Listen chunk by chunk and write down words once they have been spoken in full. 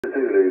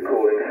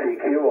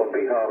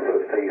behalf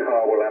of the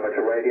Harwell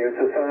Amateur Radio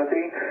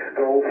Society,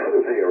 Golf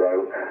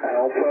 0,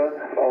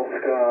 Alpha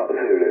Oscar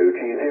Zulu,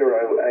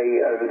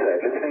 G0AOZ.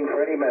 Listening for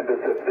any members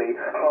of the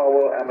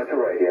Harwell Amateur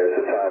Radio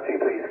Society,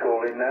 please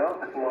call in now.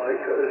 Mike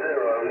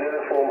 0,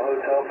 Uniform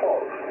Hotel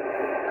Fox.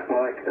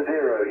 Mike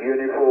 0,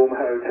 Uniform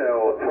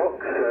Hotel Fox.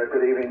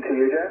 Good evening to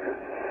you, Jeff.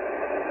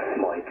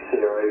 Mike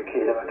 0,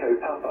 Kilo Echo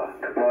Papa.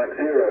 Mike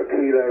 0,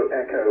 Kilo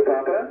Echo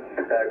Papa.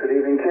 Good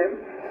evening, Tim.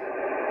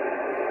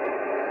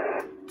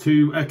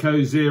 2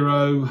 Echo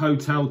 0,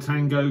 Hotel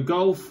Tango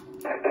Golf.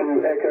 2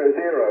 Echo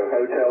 0,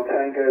 Hotel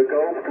Tango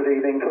Golf. Good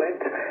evening,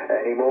 Clint.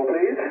 Any more,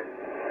 please?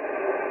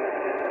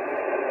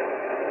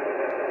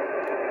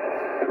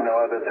 No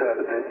others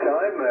heard at this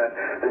time.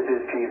 This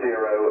is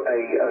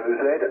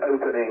G0AOZ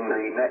opening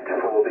the net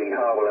for the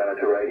Harwell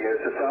Amateur Radio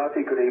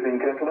Society. Good evening,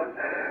 gentlemen.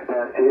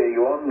 Nice to hear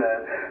you on.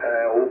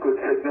 All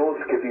good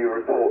signals. Give you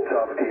reports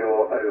after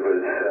your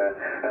overs.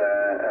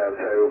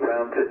 So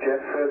round to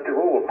Jeff first of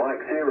all. Mike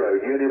 0,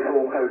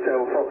 Uniform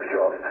Hotel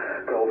Foxtrot.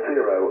 Golf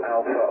 0,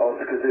 Alpha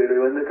Oscar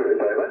Zulu in the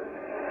group. Over.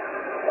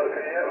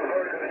 Okay, yeah,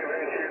 very good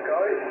evening to you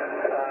guys.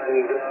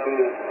 And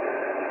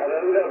had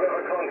a little bit of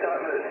a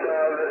contact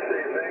this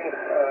evening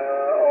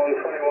on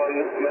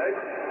 21 meg,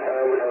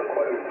 which I was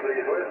quite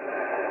pleased with.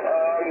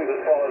 As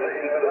far as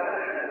you know that,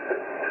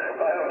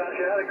 I haven't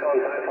actually had a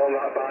contact on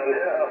that band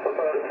yet. That's the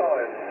first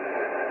time.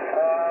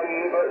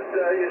 But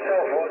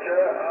yourself,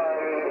 Roger,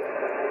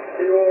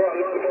 you're at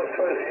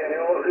 9+20 and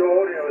your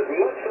audio is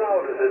much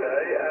louder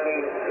today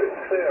and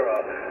clearer.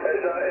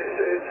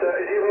 It's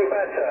even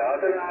better. I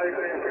don't know how you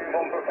could improve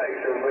on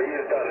perfection, but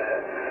you've done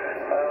it.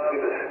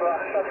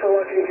 That's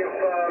all I can give a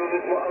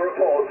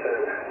report to.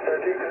 So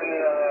if you can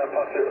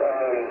pass it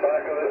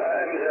back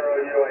at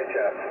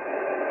M0UHF.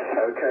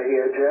 Okay,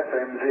 here Jeff,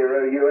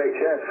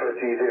 M0UHF for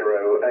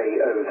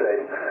G0AOZ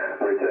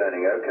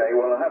returning. Okay,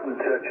 well I haven't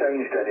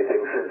changed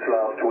anything since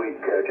last week,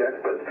 Jeff,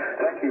 but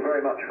thank you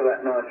very much for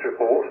that nice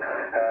report.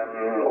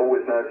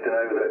 Always nice to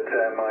know that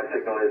my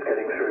signal is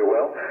getting through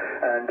well.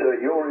 And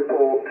your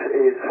report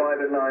is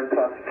 5 and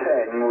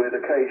 9+10 with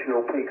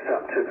occasional peaks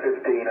up to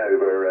 15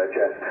 over,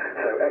 Jeff.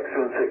 So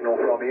excellent signal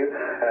from you.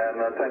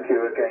 And thank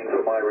you again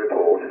for my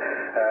report.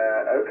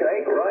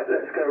 Okay, right,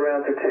 let's go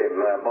round to Tim.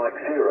 Mike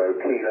 0,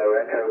 Kilo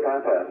Echo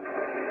Papa,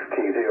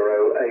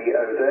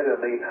 G0AOZ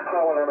and the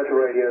Harwell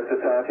Amateur Radio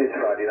Society's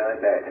Friday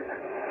Night Net.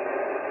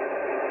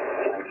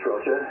 Thanks,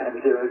 Roger.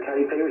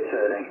 M0KP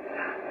returning.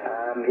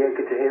 Yeah,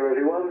 good to hear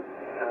everyone.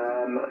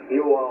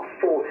 You are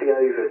 40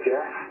 over,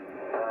 Jeff.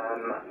 I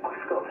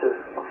forgot to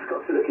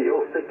look at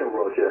your signal,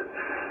 Roger.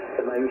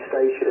 The main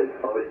station.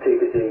 I was too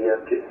busy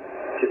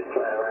just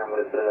playing around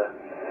with a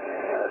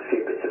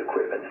few bits of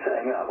equipment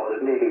setting up. I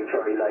was nearly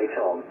very late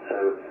on,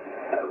 so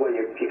well,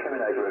 you're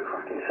coming over a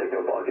cracking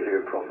signal, but I'll give you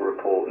a proper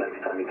report next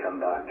time you come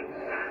back.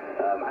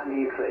 And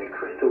you clear,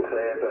 crystal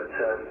clear, but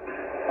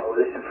I'll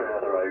listen for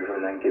another over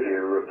and then give you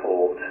a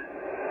report.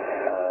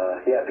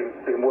 Yeah,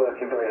 been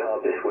working very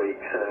hard this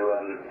week, so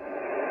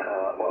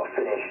well,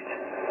 finished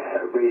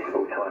at a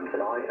reasonable time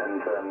tonight, and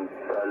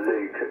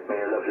Lou cooked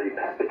me a lovely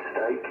peppered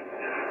steak.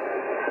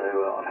 So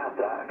I've had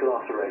that, a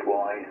glass of red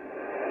wine,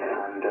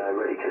 and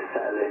ready to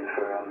settle in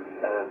for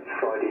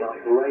Friday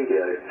night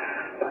radio.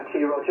 Back to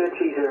you, Roger.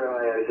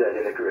 G0AOZ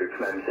in a group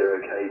from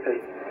M0KP.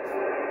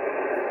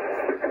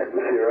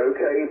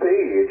 M0KP,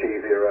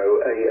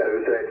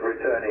 G0AOZ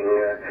returning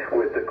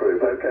with the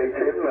group. Okay,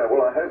 Tim,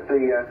 well I hope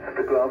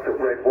the glass of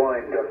red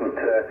wine doesn't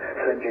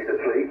send you to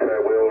sleep.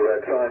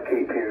 We'll try and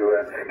keep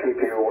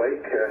you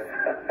awake.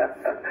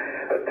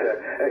 But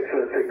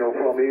excellent signal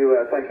from you.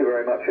 Thank you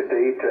very much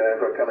indeed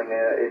for coming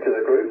into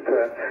the group.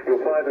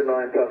 You're 5 and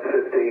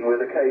 9+15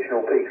 with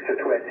occasional peaks to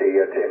 20,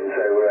 Tim,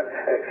 so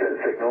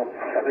excellent signal.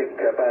 I think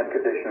band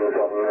conditions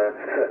on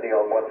certainly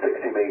on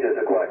 160 metres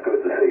are quite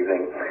good this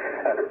evening.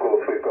 And of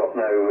course we've got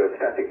no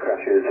static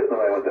crashes at the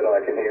moment that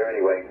I can hear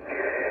anyway.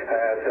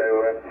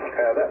 So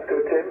that's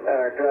good, Tim.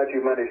 Glad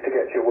you managed to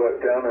get your work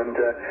done, and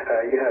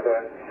you have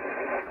a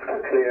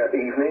clear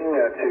evening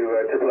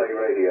to play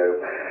radio.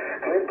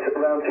 Clint,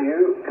 round to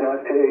you.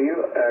 Nice to hear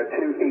you.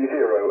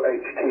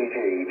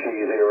 2E0HTG,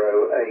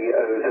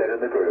 G0AOZ in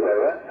the group.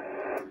 Over.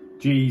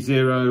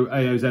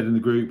 G0AOZ in the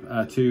group,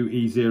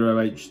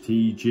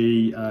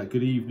 2E0HTG.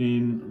 Good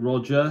evening,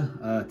 Roger,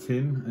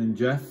 Tim and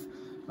Jeff.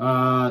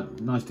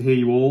 Nice to hear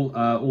you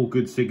all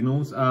good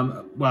signals.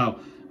 Well,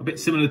 a bit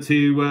similar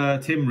to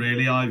Tim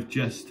really. I've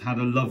just had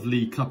a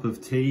lovely cup of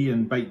tea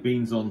and baked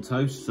beans on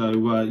toast,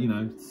 so you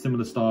know,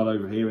 similar style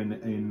over here in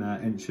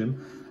Ensham.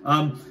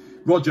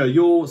 Roger,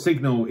 your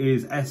signal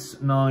is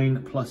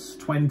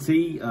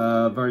S9+20,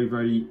 very,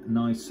 very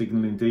nice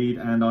signal indeed,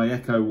 and I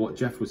echo what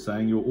Jeff was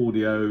saying. Your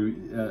audio,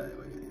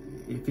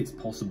 if it's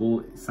possible,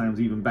 it sounds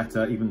even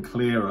better, even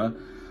clearer,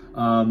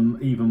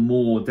 even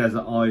more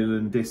Desert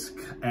Island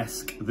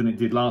disc-esque than it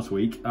did last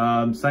week.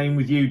 Same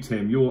with you,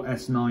 Tim, your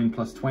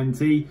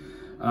S9+20,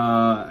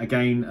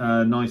 again,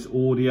 nice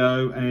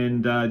audio,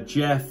 and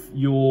Jeff,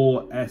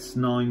 your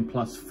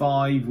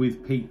S9+5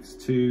 with peaks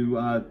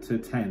to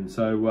 10,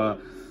 so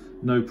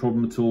no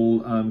problem at all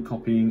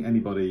copying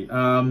anybody.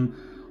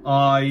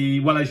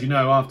 well, as you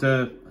know,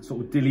 after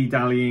sort of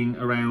dilly-dallying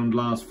around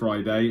last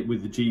Friday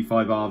with the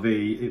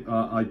G5RV,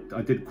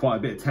 I did quite a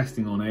bit of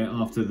testing on it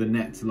after the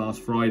net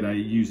last Friday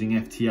using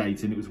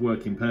FT8, and it was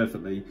working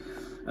perfectly.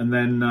 And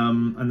then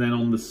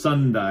on the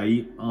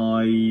Sunday,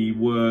 I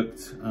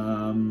worked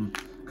a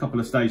couple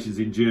of stations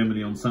in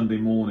Germany on Sunday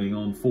morning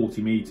on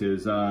 40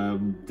 meters.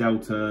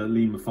 Delta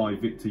Lima 5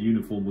 Victor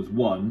uniform was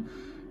one,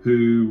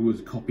 who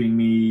was copying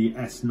me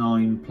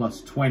S9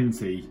 plus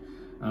 20.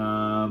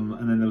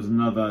 And then there was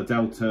another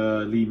Delta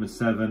Lima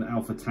 7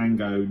 Alpha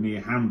Tango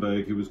near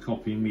Hamburg who was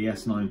copying me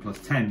S9 plus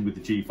 10 with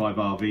the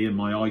G5RV and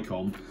my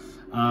Icon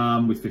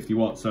with 50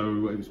 watts.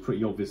 So it was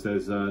pretty obvious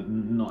there's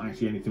not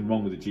actually anything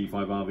wrong with the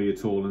G5RV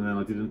at all. And then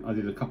I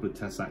did a couple of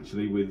tests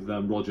actually with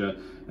Roger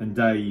and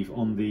Dave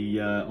on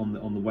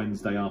the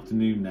Wednesday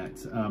afternoon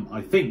net.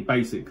 I think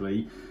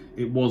basically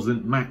it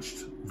wasn't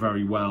matched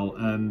very well,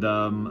 and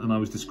I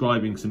was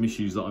describing some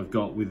issues that I've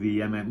got with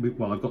the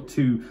well, I've got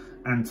two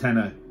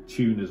antenna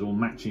tuners or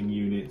matching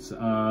units.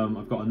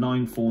 I've got a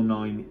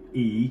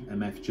 949E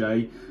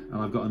MFJ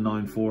and I've got a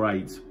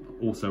 948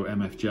 also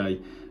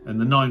MFJ, and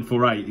the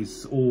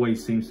 948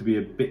 always seems to be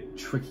a bit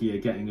trickier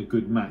getting a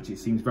good match. It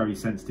seems very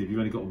sensitive. You've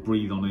only got to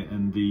breathe on it,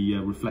 and the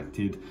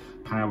reflected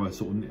power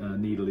sort of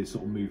needle is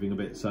sort of moving a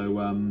bit.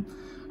 So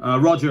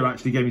Roger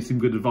actually gave me some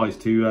good advice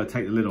to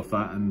take the lid off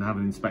that and have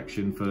an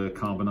inspection for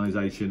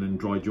carbonisation and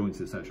dry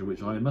joints, etc.,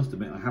 which I must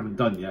admit I haven't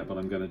done yet, but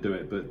I'm going to do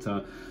it. But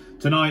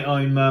tonight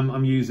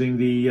I'm using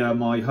the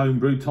my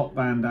homebrew top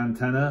band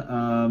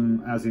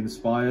antenna as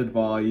inspired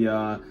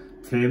by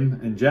Tim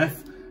and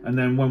Jeff. And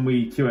then when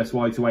we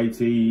QSY to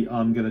 80,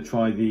 I'm going to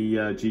try the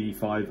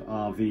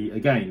G5RV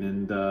again,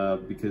 and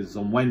because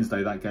on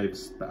Wednesday that gave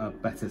us a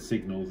better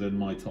signal than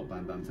my top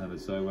band antenna.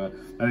 So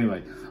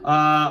anyway,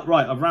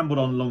 right, I've rambled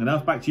on long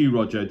enough. Back to you,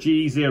 Roger.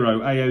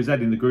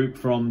 G0AOZ in the group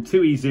from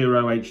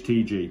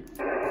 2E0HTG.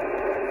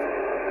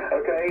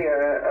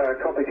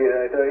 Copied you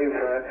there, Dave.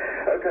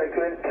 Okay,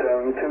 Clint,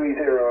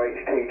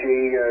 2E0HTG,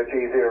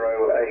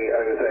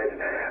 G0AOZ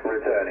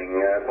returning.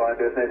 Fine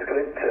business,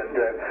 Clint, and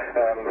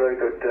very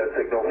good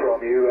signal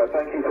from you.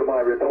 Thank you for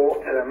my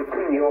report.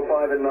 You're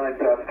 5 and 9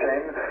 plus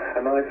 10,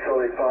 a nice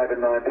solid 5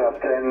 and 9 plus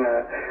 10.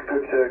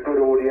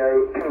 Good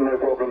audio, no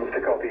problems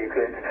to copy you,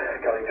 Clint.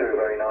 Coming through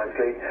very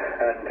nicely,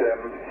 and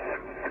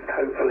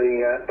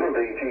hopefully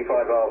the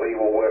G5RV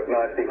will work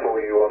nicely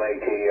for you on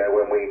 80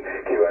 when we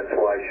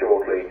QSY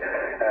shortly.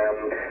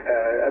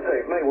 I'd say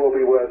it may well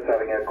be worth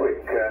having a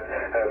quick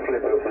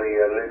flip of the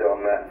lid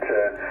on that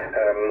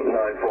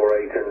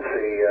 948 and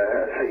see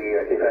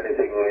if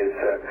anything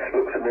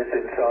looks amiss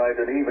inside,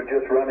 and even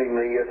just running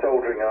the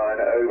soldering iron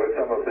over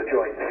some of the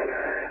joints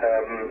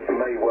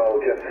may well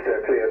just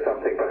clear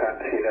something,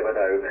 perhaps. You never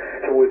know.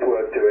 It's always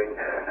worth doing.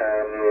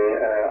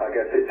 I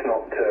guess it's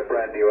not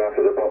brand new out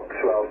of the box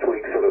last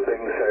week sort of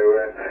thing, so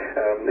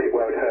it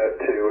won't hurt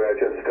to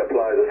just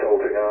apply the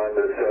soldering iron.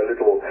 There's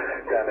little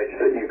damage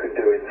that you can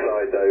do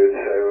inside those,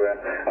 so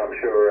I'm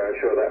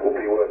sure that will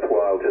be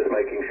worthwhile, just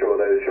making sure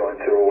those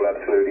joints are all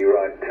absolutely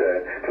right,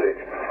 Clint.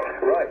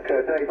 Right,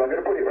 Dave, I'm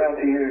going to put it round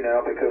to you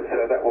now, because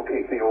that will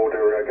keep the order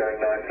going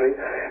nicely.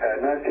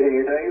 Nice to hear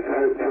you, Dave.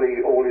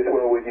 Hopefully all is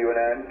well with you and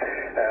Anne,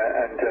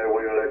 and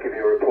we'll give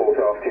you a report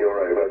after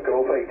you're over.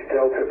 Golf 8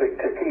 Delta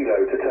Victor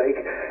Kilo to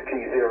take,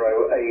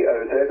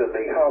 G0AOZ at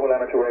the Harwell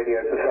Amateur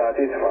Radio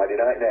Society's Friday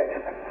Night Net.